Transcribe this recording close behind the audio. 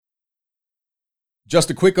Just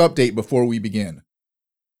a quick update before we begin.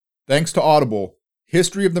 Thanks to Audible,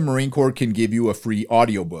 History of the Marine Corps can give you a free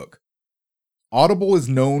audiobook. Audible is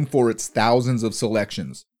known for its thousands of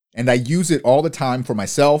selections, and I use it all the time for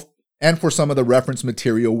myself and for some of the reference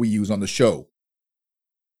material we use on the show.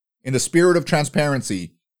 In the spirit of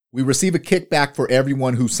transparency, we receive a kickback for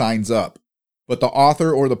everyone who signs up, but the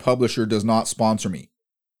author or the publisher does not sponsor me.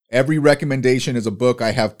 Every recommendation is a book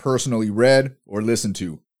I have personally read or listened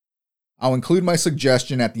to. I'll include my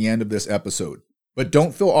suggestion at the end of this episode, but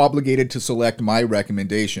don't feel obligated to select my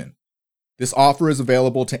recommendation. This offer is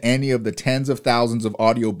available to any of the tens of thousands of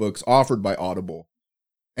audiobooks offered by Audible.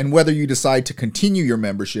 And whether you decide to continue your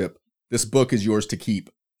membership, this book is yours to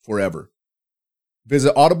keep forever.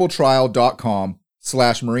 Visit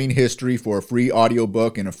audibletrial.com/Marine History for a free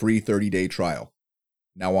audiobook and a free 30-day trial.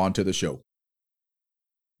 Now on to the show.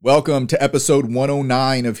 Welcome to episode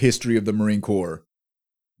 109 of History of the Marine Corps.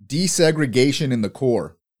 Desegregation in the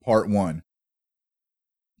Corps, Part 1.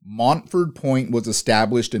 Montford Point was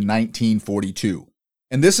established in 1942,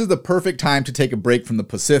 and this is the perfect time to take a break from the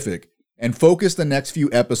Pacific and focus the next few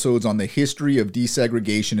episodes on the history of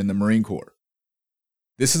desegregation in the Marine Corps.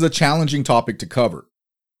 This is a challenging topic to cover.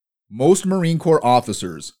 Most Marine Corps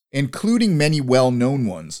officers, including many well-known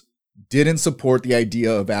ones, didn't support the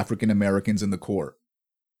idea of African Americans in the Corps.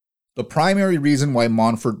 The primary reason why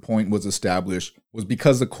Montford Point was established was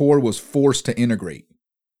because the Corps was forced to integrate.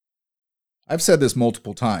 I've said this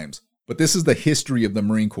multiple times, but this is the history of the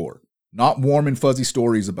Marine Corps, not warm and fuzzy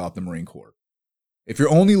stories about the Marine Corps. If you're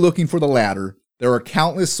only looking for the latter, there are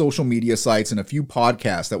countless social media sites and a few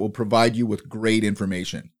podcasts that will provide you with great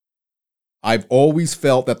information. I've always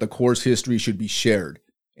felt that the Corps' history should be shared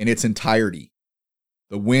in its entirety.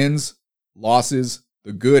 The wins, losses,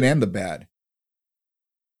 the good and the bad.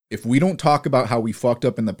 If we don't talk about how we fucked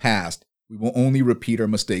up in the past, we will only repeat our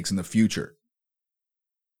mistakes in the future.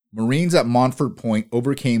 Marines at Montford Point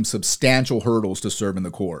overcame substantial hurdles to serve in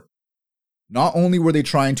the Corps. Not only were they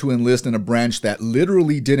trying to enlist in a branch that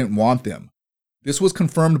literally didn't want them, this was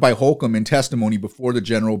confirmed by Holcomb in testimony before the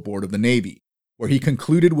General Board of the Navy, where he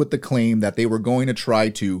concluded with the claim that they were going to try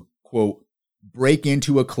to, quote, break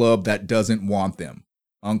into a club that doesn't want them,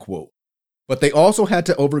 unquote. But they also had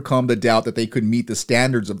to overcome the doubt that they could meet the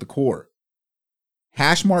standards of the Corps.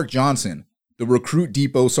 Hashmark Johnson, the recruit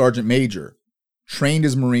depot sergeant major, trained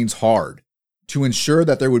his Marines hard to ensure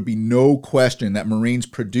that there would be no question that Marines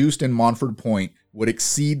produced in Montford Point would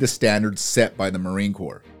exceed the standards set by the Marine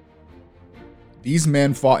Corps. These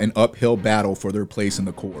men fought an uphill battle for their place in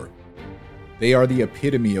the Corps. They are the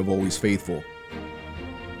epitome of always faithful.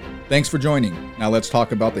 Thanks for joining. Now let's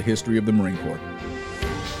talk about the history of the Marine Corps.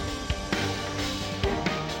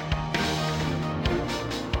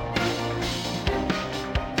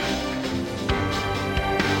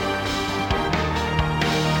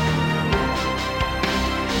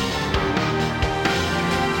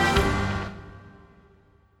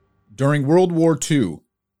 During World War II,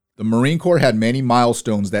 the Marine Corps had many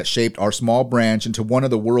milestones that shaped our small branch into one of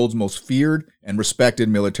the world's most feared and respected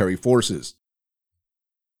military forces.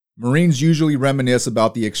 Marines usually reminisce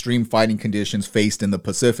about the extreme fighting conditions faced in the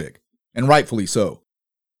Pacific, and rightfully so.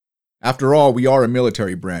 After all, we are a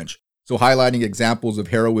military branch, so highlighting examples of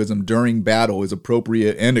heroism during battle is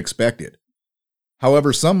appropriate and expected.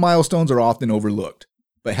 However, some milestones are often overlooked,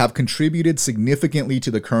 but have contributed significantly to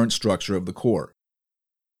the current structure of the Corps.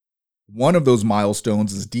 One of those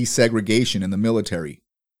milestones is desegregation in the military.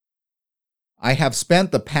 I have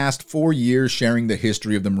spent the past 4 years sharing the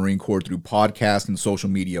history of the Marine Corps through podcasts and social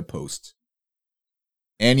media posts.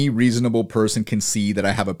 Any reasonable person can see that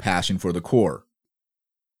I have a passion for the Corps.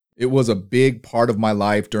 It was a big part of my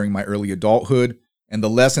life during my early adulthood, and the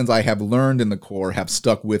lessons I have learned in the Corps have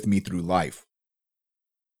stuck with me through life.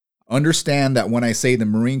 Understand that when I say the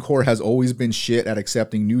Marine Corps has always been shit at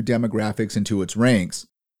accepting new demographics into its ranks,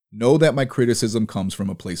 know that my criticism comes from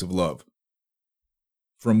a place of love.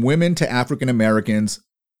 From women to African Americans,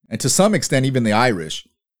 and to some extent even the Irish,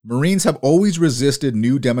 Marines have always resisted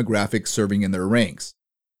new demographics serving in their ranks.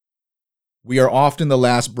 We are often the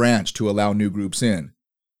last branch to allow new groups in,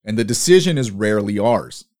 and the decision is rarely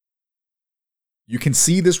ours. You can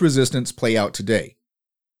see this resistance play out today.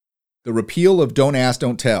 The repeal of Don't Ask,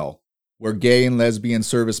 Don't Tell, where gay and lesbian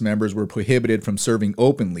service members were prohibited from serving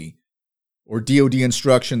openly, or DoD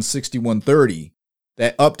Instruction 6130,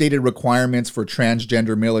 that updated requirements for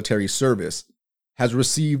transgender military service, has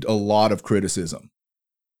received a lot of criticism.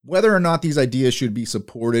 Whether or not these ideas should be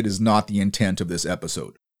supported is not the intent of this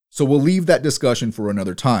episode, so we'll leave that discussion for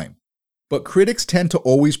another time. But critics tend to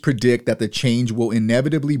always predict that the change will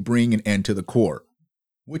inevitably bring an end to the Corps.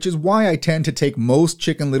 which is why I tend to take most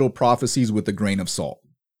Chicken Little prophecies with a grain of salt.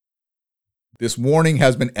 This warning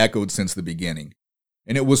has been echoed since the beginning,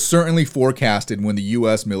 and it was certainly forecasted when the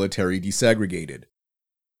U.S. military desegregated.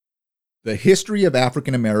 The history of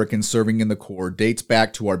African Americans serving in the Corps dates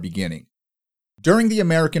back to our beginning. During the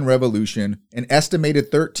American Revolution, an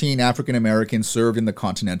estimated 13 African Americans served in the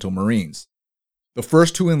Continental Marines. The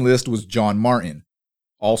first to enlist was John Martin,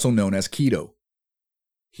 also known as Keto.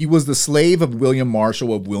 He was the slave of William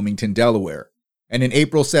Marshall of Wilmington, Delaware, and in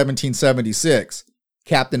April 1776,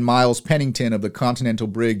 Captain Miles Pennington of the Continental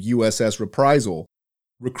brig USS Reprisal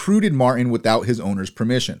recruited Martin without his owner's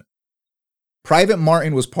permission. Private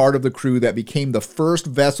Martin was part of the crew that became the first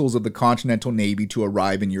vessels of the Continental Navy to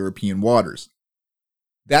arrive in European waters.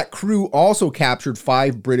 That crew also captured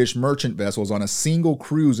 5 British merchant vessels on a single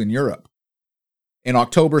cruise in Europe. In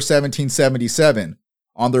October 1777,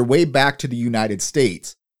 on their way back to the United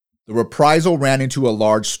States, the Reprisal ran into a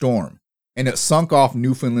large storm, and it sunk off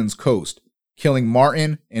Newfoundland's coast, killing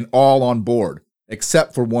Martin and all on board,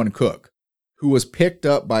 except for one cook, who was picked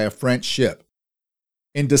up by a French ship.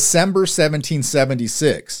 In December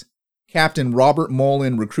 1776, Captain Robert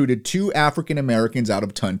Mullen recruited 2 African Americans out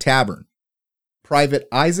of Tun Tavern, Private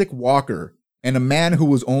Isaac Walker and a man who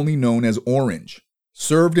was only known as Orange,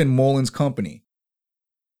 served in Mullen's company.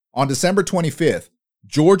 On December 25th,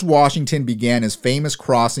 George Washington began his famous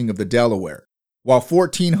crossing of the Delaware, while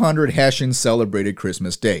 1,400 Hessians celebrated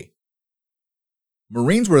Christmas Day.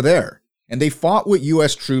 Marines were there, and they fought with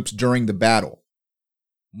U.S. troops during the battle.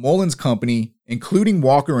 Mullen's company, including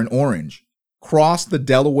Walker and Orange, crossed the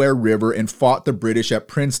Delaware River and fought the British at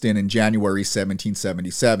Princeton in January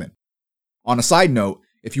 1777. On a side note,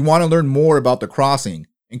 if you want to learn more about the crossing,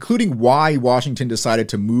 including why Washington decided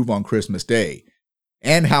to move on Christmas Day,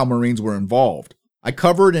 and how Marines were involved, I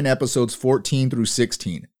covered in episodes 14 through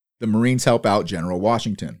 16, The Marines Help Out General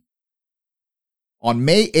Washington. On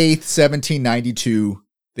May 8, 1792,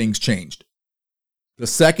 things changed. The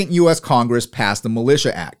Second U.S. Congress passed the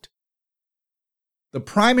Militia Act. The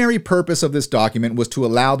primary purpose of this document was to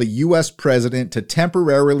allow the U.S. president to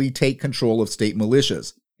temporarily take control of state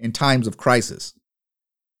militias in times of crisis.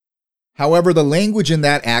 However, the language in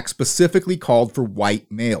that act specifically called for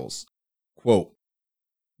white males. Quote,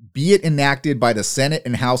 "Be it enacted by the Senate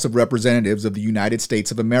and House of Representatives of the United States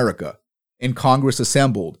of America, in Congress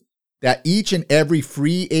assembled, that each and every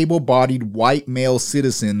free, able-bodied white male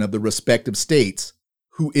citizen of the respective states,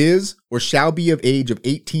 who is or shall be of age of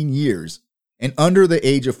 18 years and under the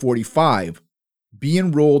age of 45, be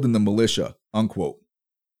enrolled in the militia." Unquote.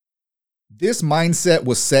 This mindset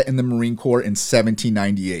was set in the Marine Corps in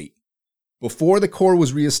 1798. Before the Corps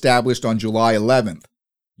was reestablished on July 11th,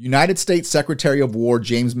 United States Secretary of War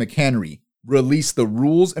James McHenry released the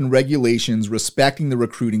rules and regulations respecting the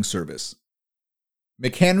recruiting service.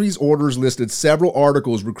 McHenry's orders listed several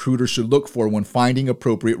articles recruiters should look for when finding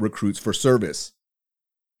appropriate recruits for service.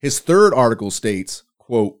 His third article states,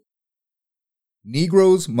 quote,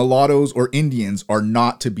 "Negroes, mulattoes, or Indians are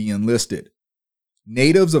not to be enlisted.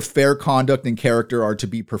 Natives of fair conduct and character are to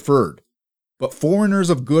be preferred, but foreigners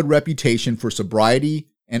of good reputation for sobriety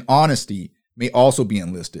and honesty may also be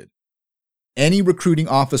enlisted. Any recruiting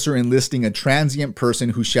officer enlisting a transient person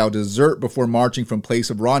who shall desert before marching from place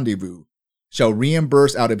of rendezvous shall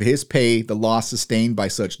reimburse out of his pay the loss sustained by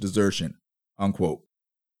such desertion." Unquote.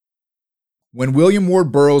 When William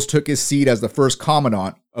Ward Burroughs took his seat as the first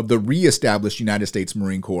commandant of the re-established United States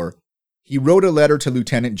Marine Corps, he wrote a letter to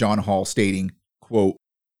Lieutenant John Hall stating, quote,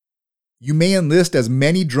 "You may enlist as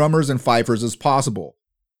many drummers and fifers as possible.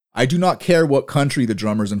 I do not care what country the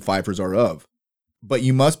drummers and fifers are of, but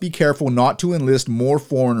you must be careful not to enlist more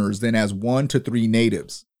foreigners than as 1 to 3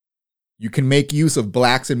 natives. You can make use of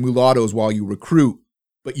blacks and mulattoes while you recruit,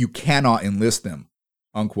 but you cannot enlist them."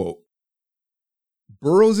 Unquote.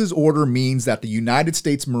 Burroughs' order means that the United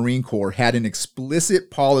States Marine Corps had an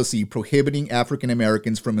explicit policy prohibiting African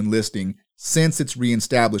Americans from enlisting since its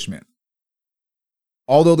reestablishment.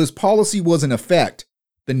 Although this policy was in effect,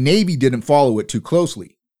 the Navy didn't follow it too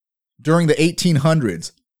closely. During the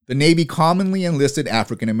 1800s, the Navy commonly enlisted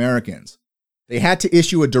African Americans. They had to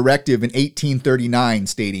issue a directive in 1839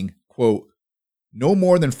 stating, quote, "No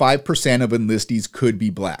more than 5% of enlistees could be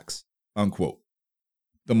blacks." Unquote.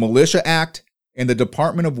 The Militia Act and the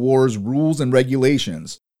Department of War's rules and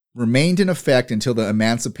regulations remained in effect until the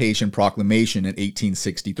Emancipation Proclamation in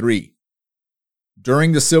 1863.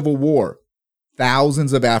 During the Civil War,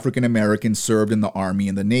 thousands of African Americans served in the Army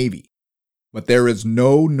and the Navy, but there is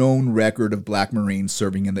no known record of black Marines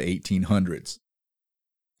serving in the 1800s.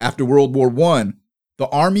 After World War I, the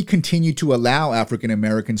Army continued to allow African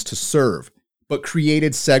Americans to serve, but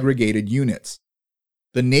created segregated units.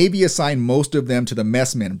 The Navy assigned most of them to the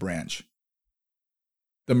messmen branch.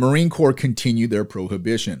 The Marine Corps continued their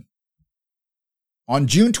prohibition. On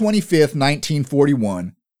June 25,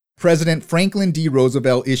 1941, President Franklin D.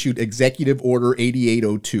 Roosevelt issued Executive Order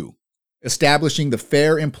 8802, establishing the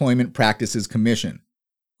Fair Employment Practices Commission.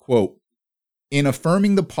 Quote, in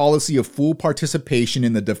affirming the policy of full participation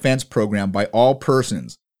in the defense program by all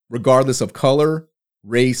persons, regardless of color,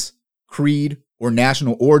 race, creed, or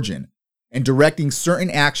national origin, and directing certain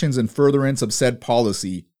actions in furtherance of said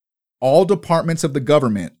policy, all departments of the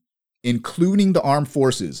government, including the armed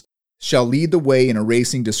forces, shall lead the way in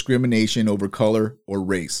erasing discrimination over color or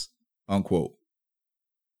race. Unquote.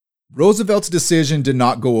 Roosevelt's decision did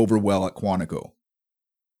not go over well at Quantico.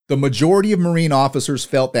 The majority of Marine officers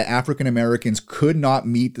felt that African Americans could not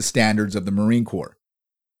meet the standards of the Marine Corps.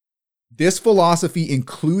 This philosophy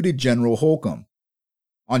included General Holcomb.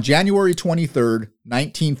 On January 23,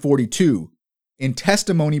 1942, in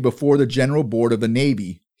testimony before the General Board of the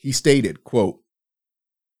Navy, he stated, quote,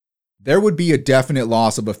 there would be a definite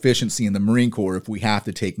loss of efficiency in the Marine Corps if we have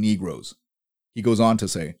to take Negroes. He goes on to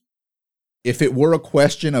say, if it were a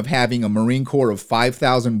question of having a Marine Corps of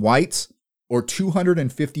 5,000 whites or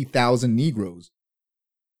 250,000 Negroes,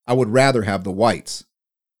 I would rather have the whites.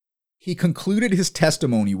 He concluded his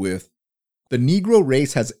testimony with, the Negro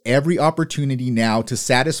race has every opportunity now to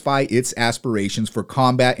satisfy its aspirations for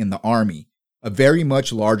combat in the Army, a very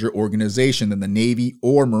much larger organization than the Navy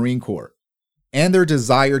or Marine Corps, and their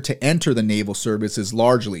desire to enter the naval service is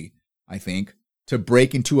largely, I think, to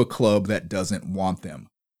break into a club that doesn't want them.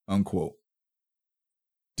 Unquote.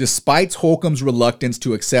 Despite Holcomb's reluctance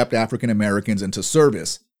to accept African Americans into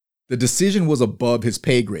service, the decision was above his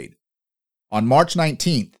pay grade. On March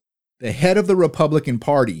 19th, the head of the Republican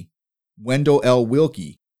Party, Wendell L.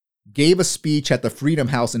 Willkie, gave a speech at the Freedom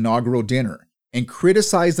House inaugural dinner and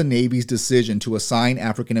criticized the Navy's decision to assign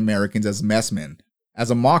African Americans as messmen as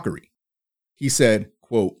a mockery. He said,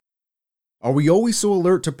 quote, are we always so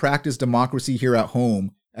alert to practice democracy here at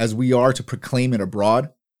home as we are to proclaim it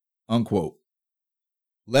abroad? Unquote.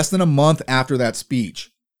 Less than a month after that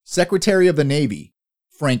speech, Secretary of the Navy,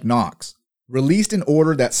 Frank Knox, released an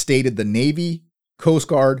order that stated the Navy, Coast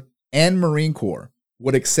Guard, and Marine Corps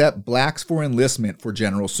would accept blacks for enlistment for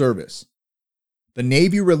general service. The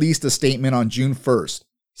Navy released a statement on June 1st,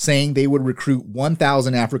 saying they would recruit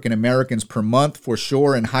 1,000 African Americans per month for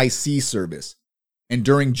shore and high sea service, and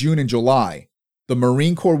during June and July, the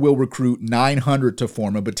Marine Corps will recruit 900 to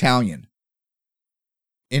form a battalion.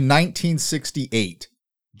 In 1968,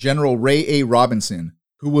 General Ray A. Robinson,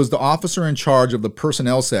 who was the officer in charge of the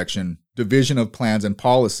Personnel Section, Division of Plans and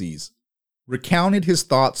Policies, recounted his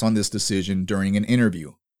thoughts on this decision during an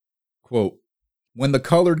interview. Quote, when the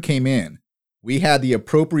colored came in, we had the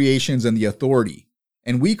appropriations and the authority,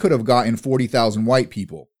 and we could have gotten 40,000 white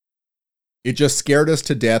people. It just scared us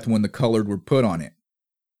to death when the colored were put on it.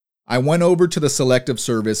 I went over to the Selective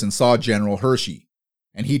Service and saw General Hershey,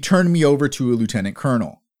 and he turned me over to a lieutenant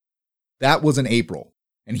colonel. That was in April,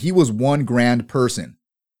 and he was one grand person.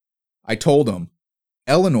 I told him,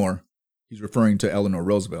 Eleanor, he's referring to Eleanor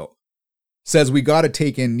Roosevelt, says we got to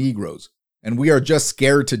take in Negroes, and we are just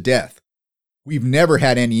scared to death. We've never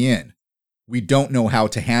had any in. We don't know how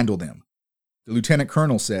to handle them. The lieutenant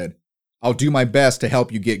colonel said, I'll do my best to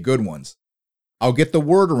help you get good ones. I'll get the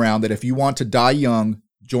word around that if you want to die young,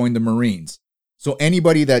 join the Marines. So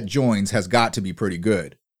anybody that joins has got to be pretty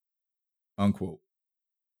good. Unquote.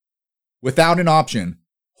 Without an option,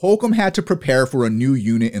 Holcomb had to prepare for a new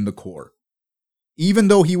unit in the Corps. Even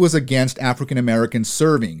though he was against African Americans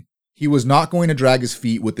serving, he was not going to drag his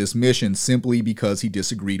feet with this mission simply because he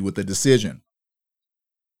disagreed with the decision.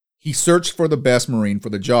 He searched for the best Marine for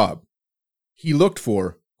the job. He looked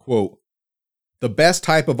for, quote, the best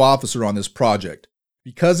type of officer on this project,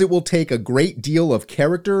 because it will take a great deal of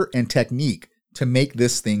character and technique to make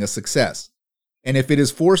this thing a success. And if it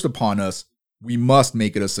is forced upon us, we must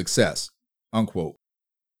make it a success. Unquote.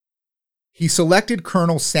 He selected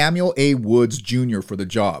Colonel Samuel A. Woods Jr. for the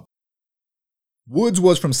job. Woods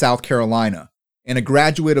was from South Carolina and a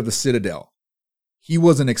graduate of the Citadel. He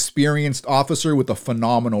was an experienced officer with a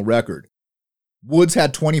phenomenal record. Woods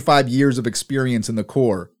had 25 years of experience in the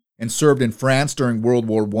Corps and served in France during World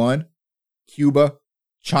War I, Cuba,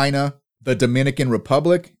 China, the Dominican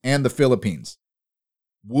Republic, and the Philippines.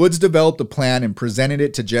 Woods developed a plan and presented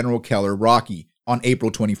it to General Keller Rocky on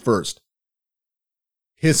April 21st.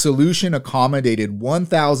 His solution accommodated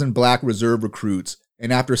 1,000 black reserve recruits,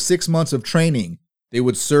 and after 6 months of training, they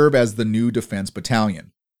would serve as the new defense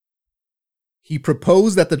battalion. He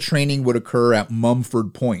proposed that the training would occur at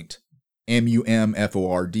Montford Point,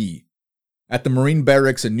 Mumford, at the Marine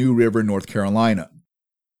Barracks in New River, North Carolina,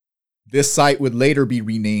 This site would later be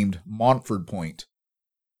renamed Montford Point.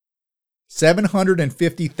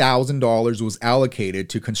 $750,000 was allocated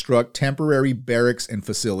to construct temporary barracks and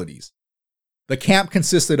facilities. The camp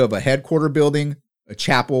consisted of a headquarter building, a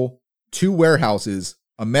chapel, 2 warehouses,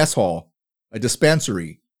 a mess hall, a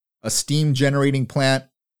dispensary, a steam generating plant,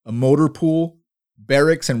 a motor pool,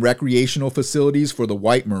 barracks and recreational facilities for the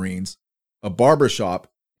white Marines, a barber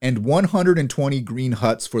shop, and 120 green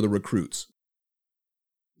huts for the recruits.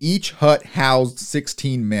 Each hut housed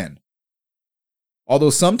 16 men, although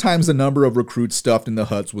sometimes the number of recruits stuffed in the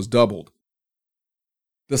huts was doubled.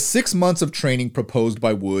 The 6 months of training proposed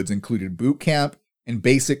by Woods included boot camp and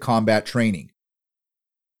basic combat training.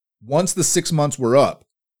 Once the 6 months were up,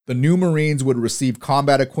 the new Marines would receive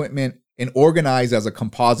combat equipment and organize as a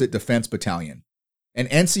composite defense battalion, and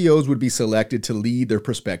NCOs would be selected to lead their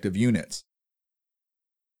prospective units.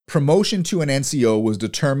 Promotion to an NCO was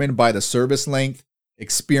determined by the service length,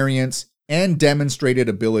 experience, and demonstrated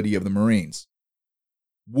ability of the Marines.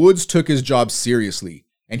 Woods took his job seriously,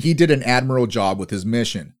 and he did an admirable job with his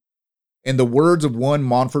mission. In the words of one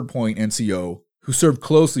Montford Point NCO who served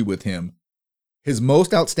closely with him, his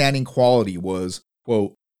most outstanding quality was,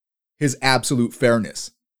 quote, his absolute fairness.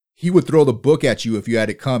 He would throw the book at you if you had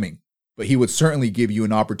it coming, but he would certainly give you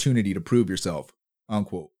an opportunity to prove yourself,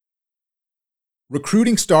 unquote.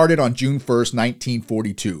 Recruiting started on June 1st,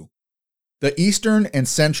 1942. The Eastern and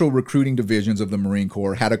Central recruiting divisions of the Marine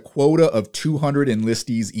Corps had a quota of 200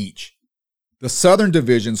 enlistees each. The Southern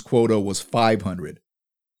Division's quota was 500.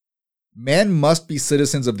 Men must be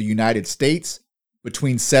citizens of the United States,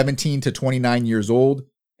 between 17 to 29 years old,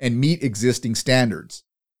 and meet existing standards.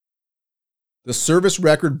 The service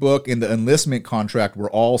record book and the enlistment contract were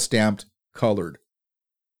all stamped colored.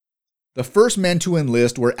 The first men to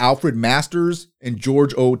enlist were Alfred Masters and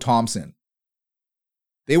George O. Thompson.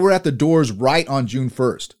 They were at the doors right on June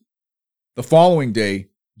 1st. The following day,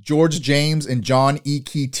 George James and John E.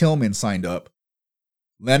 Key Tillman signed up,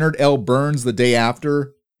 Leonard L. Burns the day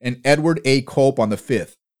after, and Edward A. Culp on the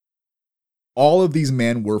 5th. All of these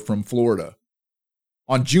men were from Florida.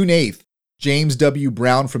 On June 8th, James W.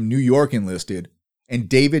 Brown from New York enlisted, and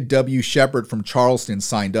David W. Shepard from Charleston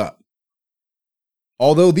signed up.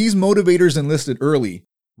 Although these motivators enlisted early,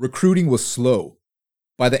 recruiting was slow.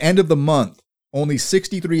 By the end of the month, only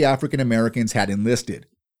 63 African Americans had enlisted.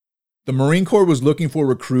 The Marine Corps was looking for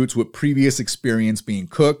recruits with previous experience being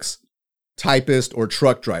cooks, typists, or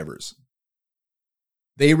truck drivers.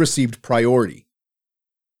 They received priority.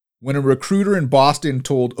 When a recruiter in Boston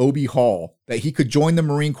told O.B. Hall that he could join the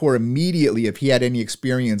Marine Corps immediately if he had any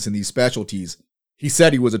experience in these specialties, he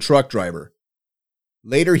said he was a truck driver.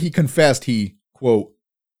 Later he confessed he, quote,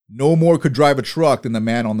 no more could drive a truck than the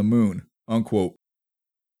man on the moon, unquote.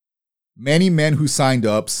 Many men who signed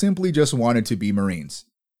up simply just wanted to be Marines.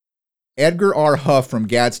 Edgar R. Huff from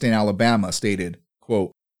Gadsden, Alabama stated,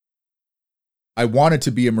 quote, I wanted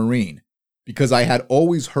to be a Marine because I had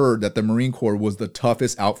always heard that the Marine Corps was the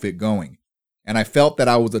toughest outfit going, and I felt that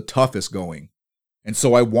I was the toughest going, and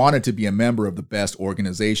so I wanted to be a member of the best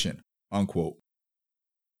organization, unquote.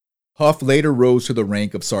 Huff later rose to the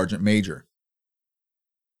rank of Sergeant Major.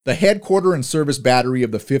 The headquarter and service battery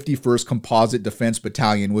of the 51st Composite Defense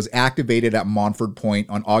Battalion was activated at Montford Point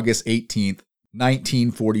on August 18,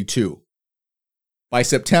 1942. By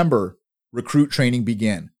September, recruit training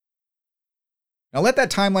began. Now let that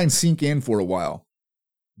timeline sink in for a while.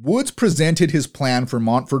 Woods presented his plan for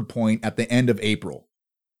Montford Point at the end of April.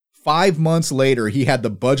 5 months later, he had the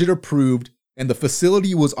budget approved and the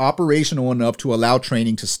facility was operational enough to allow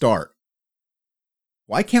training to start.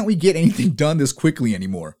 Why can't we get anything done this quickly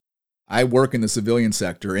anymore? I work in the civilian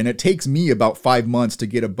sector, and it takes me about 5 months to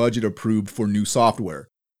get a budget approved for new software.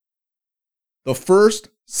 The 1st,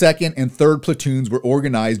 2nd, and 3rd platoons were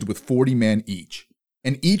organized with 40 men each,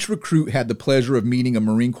 and each recruit had the pleasure of meeting a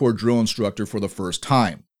Marine Corps drill instructor for the first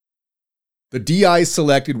time. The DIs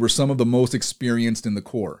selected were some of the most experienced in the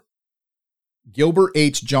Corps. Gilbert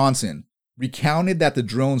H. Johnson recounted that the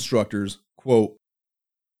drill instructors, quote,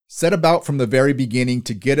 set about from the very beginning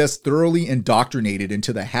to get us thoroughly indoctrinated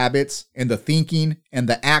into the habits and the thinking and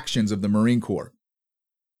the actions of the Marine Corps.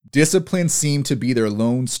 Discipline seemed to be their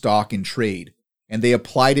lone stock in trade, and they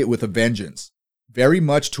applied it with a vengeance, very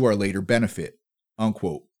much to our later benefit,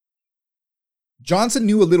 unquote. Johnson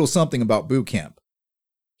knew a little something about boot camp.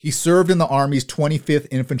 He served in the Army's 25th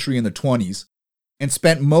Infantry in the 20s and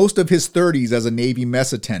spent most of his 30s as a Navy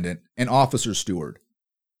mess attendant and officer steward.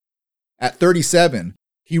 At 37,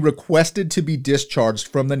 he requested to be discharged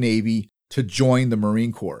from the Navy to join the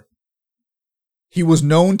Marine Corps. He was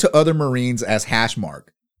known to other Marines as Hashmark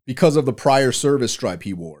because of the prior service stripe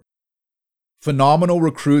he wore. Phenomenal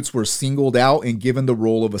recruits were singled out and given the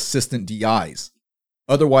role of assistant DIs,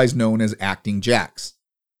 otherwise known as acting jacks.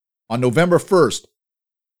 On November 1st,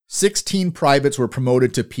 16 privates were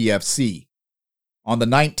promoted to PFC. On the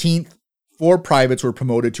 19th, 4 privates were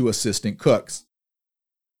promoted to assistant cooks.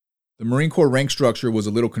 The Marine Corps rank structure was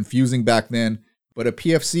a little confusing back then, but a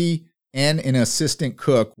PFC and an assistant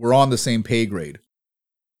cook were on the same pay grade.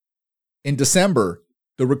 In December,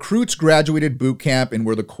 the recruits graduated boot camp and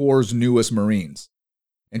were the Corps' newest Marines.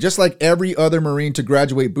 And just like every other Marine to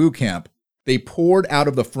graduate boot camp, they poured out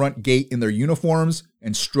of the front gate in their uniforms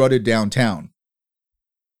and strutted downtown.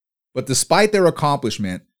 But despite their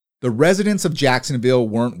accomplishment, the residents of Jacksonville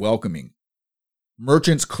weren't welcoming.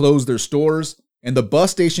 Merchants closed their stores, and the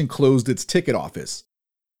bus station closed its ticket office.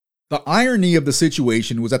 The irony of the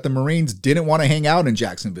situation was that the Marines didn't want to hang out in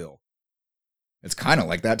Jacksonville. It's kind of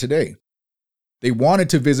like that today. They wanted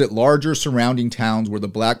to visit larger surrounding towns where the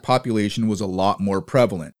black population was a lot more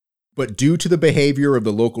prevalent, but due to the behavior of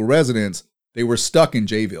the local residents, they were stuck in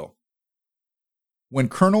Jayville. When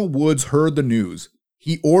Colonel Woods heard the news,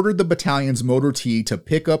 he ordered the battalion's motor T to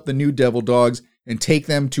pick up the new Devil Dogs and take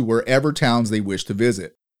them to wherever towns they wished to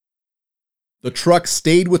visit. The truck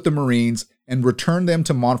stayed with the Marines and returned them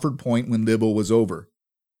to Montford Point when Libel was over.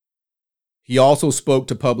 He also spoke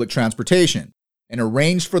to public transportation and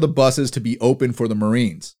arranged for the buses to be open for the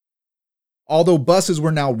Marines. Although buses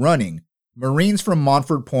were now running, Marines from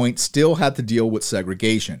Montford Point still had to deal with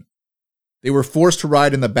segregation. They were forced to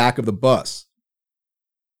ride in the back of the bus.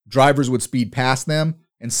 Drivers would speed past them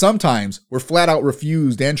and sometimes were flat out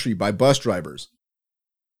refused entry by bus drivers.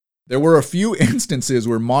 There were a few instances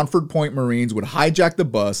where Montford Point Marines would hijack the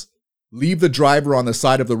bus, leave the driver on the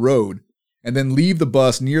side of the road, and then leave the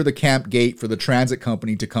bus near the camp gate for the transit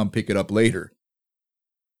company to come pick it up later.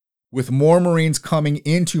 With more Marines coming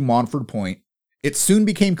into Montford Point, it soon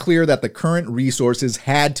became clear that the current resources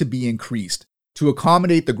had to be increased to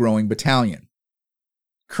accommodate the growing battalion.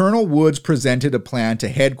 Colonel Woods presented a plan to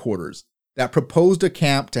headquarters that proposed a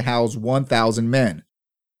camp to house 1,000 men.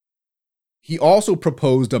 He also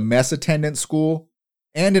proposed a mess attendant school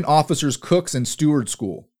and an officers' cooks and steward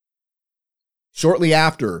school. Shortly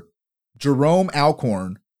after, Jerome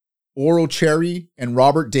Alcorn, Oro Cherry, and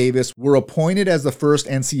Robert Davis were appointed as the first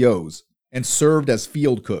NCOs and served as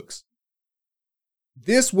field cooks.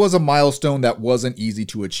 This was a milestone that wasn't easy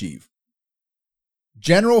to achieve.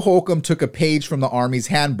 General Holcomb took a page from the Army's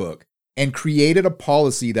handbook and created a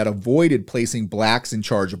policy that avoided placing blacks in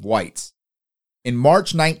charge of whites. In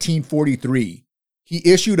March 1943, he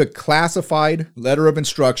issued a classified letter of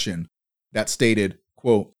instruction that stated,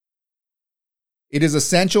 quote, "It is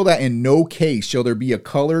essential that in no case shall there be a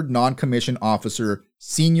colored non-commissioned officer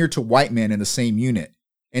senior to white men in the same unit,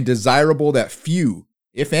 and desirable that few,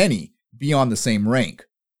 if any, be on the same rank."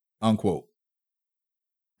 Unquote.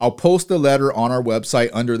 I'll post the letter on our website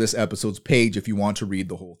under this episode's page if you want to read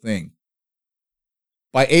the whole thing.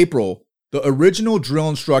 By April, the original drill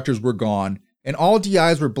instructors were gone, and all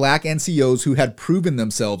DIs were black NCOs who had proven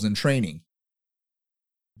themselves in training.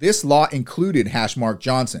 This lot included Hashmark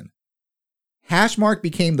Johnson. Hashmark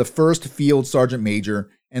became the first field sergeant major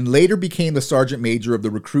and later became the sergeant major of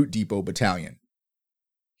the Recruit Depot Battalion.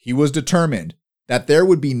 He was determined that there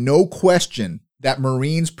would be no question that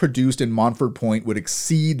Marines produced in Montford Point would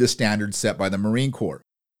exceed the standards set by the Marine Corps.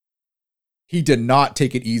 He did not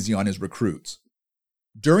take it easy on his recruits.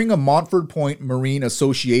 During a Montford Point Marine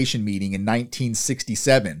Association meeting in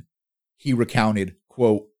 1967, he recounted,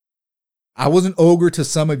 quote, "I was an ogre to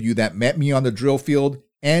some of you that met me on the drill field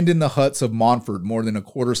and in the huts of Montford more than a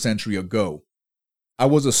quarter century ago. I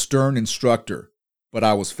was a stern instructor, but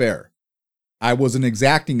I was fair. I was an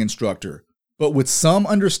exacting instructor, but with some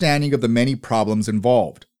understanding of the many problems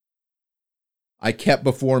involved. I kept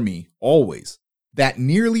before me, always, that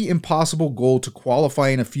nearly impossible goal to qualify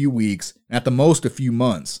in a few weeks, and at the most a few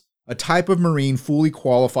months, a type of Marine fully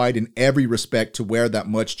qualified in every respect to wear that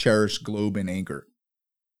much cherished globe and anchor.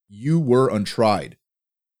 You were untried.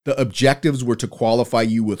 The objectives were to qualify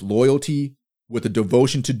you with loyalty, with a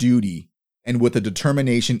devotion to duty, and with a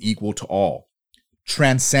determination equal to all,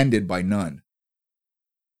 transcended by none.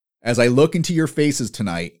 As I look into your faces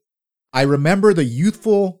tonight, I remember the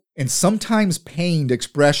youthful and sometimes pained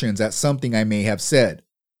expressions at something I may have said.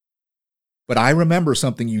 But I remember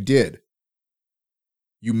something you did.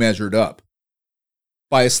 You measured up.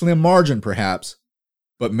 By a slim margin, perhaps,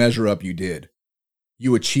 but measure up you did.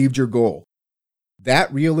 You achieved your goal.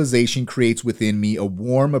 That realization creates within me a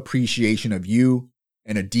warm appreciation of you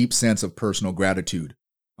and a deep sense of personal gratitude."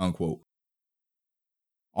 Unquote.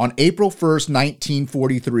 On April 1st,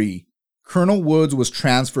 1943, Colonel Woods was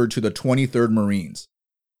transferred to the 23rd Marines.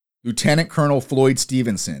 Lieutenant Colonel Floyd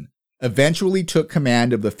Stevenson, eventually took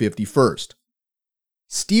command of the 51st.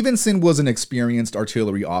 Stevenson was an experienced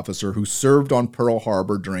artillery officer who served on Pearl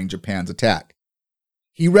Harbor during Japan's attack.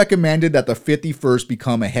 He recommended that the 51st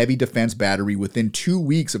become a heavy defense battery within 2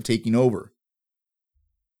 weeks of taking over.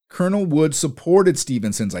 Colonel Wood supported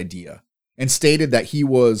Stevenson's idea and stated that he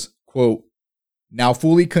was, quote, now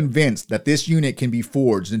fully convinced that this unit can be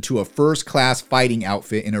forged into a first-class fighting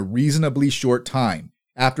outfit in a reasonably short time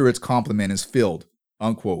after its complement is filled,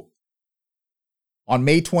 unquote. On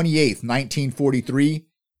May 28, 1943,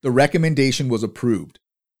 the recommendation was approved.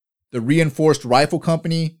 The reinforced rifle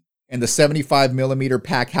company and the 75mm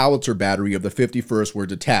pack howitzer battery of the 51st were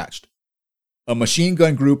detached. A machine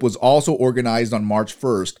gun group was also organized on March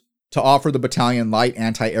 1st to offer the battalion light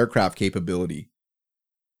anti-aircraft capability.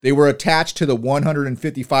 They were attached to the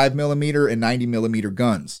 155mm and 90mm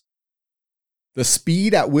guns. The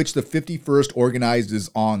speed at which the 51st organized is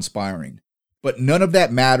awe-inspiring, but none of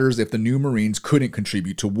that matters if the new Marines couldn't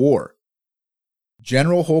contribute to war.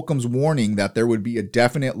 General Holcomb's warning that there would be a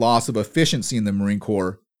definite loss of efficiency in the Marine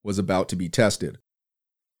Corps was about to be tested.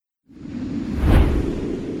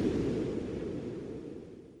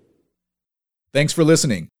 Thanks for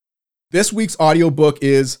listening. This week's audiobook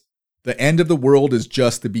is The End of the World is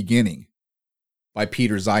Just the Beginning by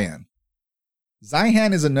Peter Zeihan.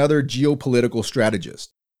 Zeihan is another geopolitical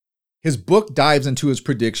strategist. His book dives into his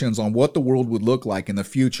predictions on what the world would look like in the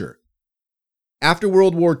future. After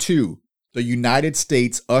World War II, the United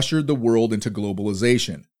States ushered the world into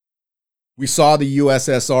globalization. We saw the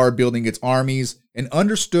USSR building its armies and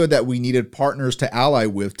understood that we needed partners to ally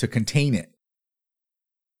with to contain it.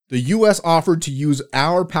 The US offered to use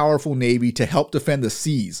our powerful navy to help defend the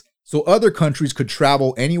seas so other countries could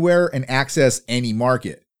travel anywhere and access any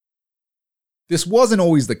market. This wasn't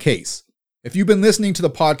always the case. If you've been listening to the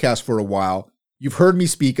podcast for a while, you've heard me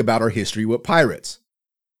speak about our history with pirates.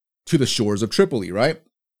 To the shores of Tripoli, right?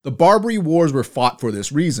 The Barbary Wars were fought for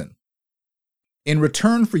this reason. In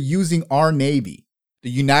return for using our navy, the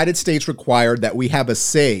United States required that we have a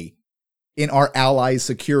say in our allies'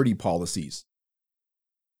 security policies.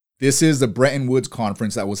 This is the Bretton Woods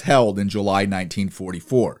Conference that was held in July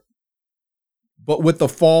 1944. But with the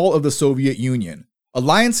fall of the Soviet Union,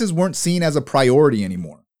 alliances weren't seen as a priority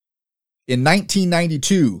anymore. In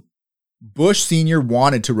 1992, Bush Sr.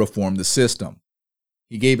 wanted to reform the system.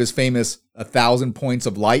 He gave his famous 1,000 Points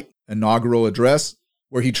of Light inaugural address,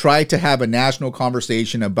 where he tried to have a national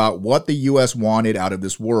conversation about what the U.S. wanted out of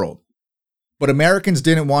this world. But Americans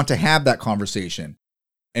didn't want to have that conversation,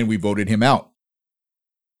 and we voted him out.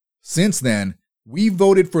 Since then, we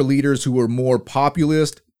voted for leaders who were more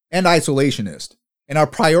populist and isolationist, and our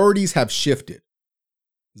priorities have shifted.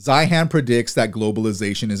 Zeihan predicts that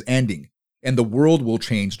globalization is ending, and the world will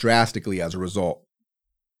change drastically as a result.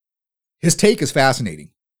 His take is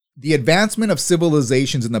fascinating. The advancement of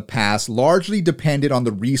civilizations in the past largely depended on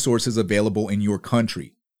the resources available in your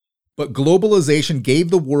country. But globalization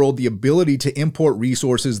gave the world the ability to import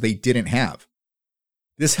resources they didn't have.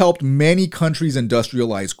 This helped many countries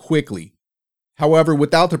industrialize quickly. However,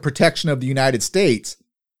 without the protection of the United States,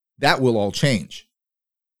 that will all change.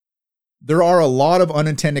 There are a lot of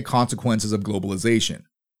unintended consequences of globalization,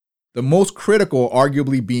 the most critical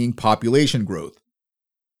arguably being population growth.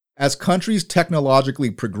 As countries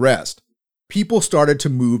technologically progressed, people started to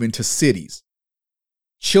move into cities.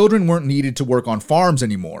 Children weren't needed to work on farms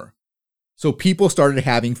anymore, so people started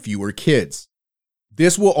having fewer kids.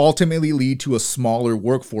 This will ultimately lead to a smaller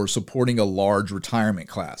workforce supporting a large retirement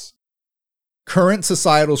class. Current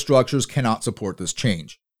societal structures cannot support this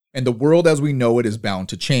change, and the world as we know it is bound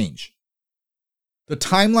to change. The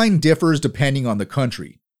timeline differs depending on the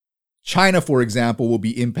country. China, for example, will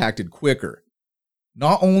be impacted quicker.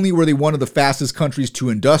 Not only were they one of the fastest countries to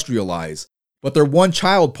industrialize, but their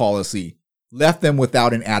one-child policy left them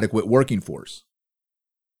without an adequate working force.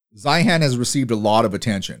 Zeihan has received a lot of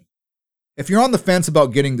attention. If you're on the fence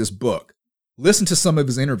about getting this book, listen to some of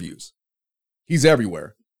his interviews. He's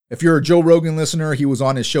everywhere. If you're a Joe Rogan listener, he was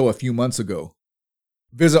on his show a few months ago.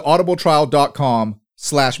 Visit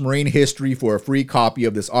audibletrial.com/Marine History for a free copy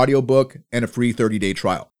of this audiobook and a free 30-day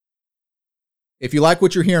trial. If you like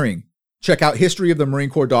what you're hearing, check out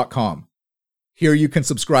historyofthemarinecorps.com. Here you can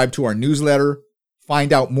subscribe to our newsletter,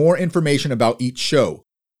 find out more information about each show,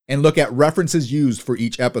 and look at references used for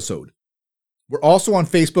each episode. We're also on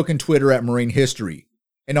Facebook and Twitter at Marine History,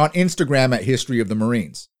 and on Instagram at History of the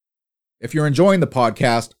Marines. If you're enjoying the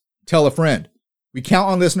podcast, tell a friend. We count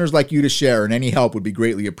on listeners like you to share, and any help would be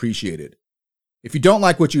greatly appreciated. If you don't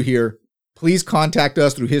like what you hear, please contact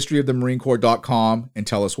us through historyofthemarinecorps.com and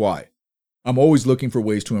tell us why. I'm always looking for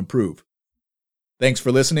ways to improve. Thanks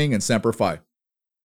for listening, and Semper Fi.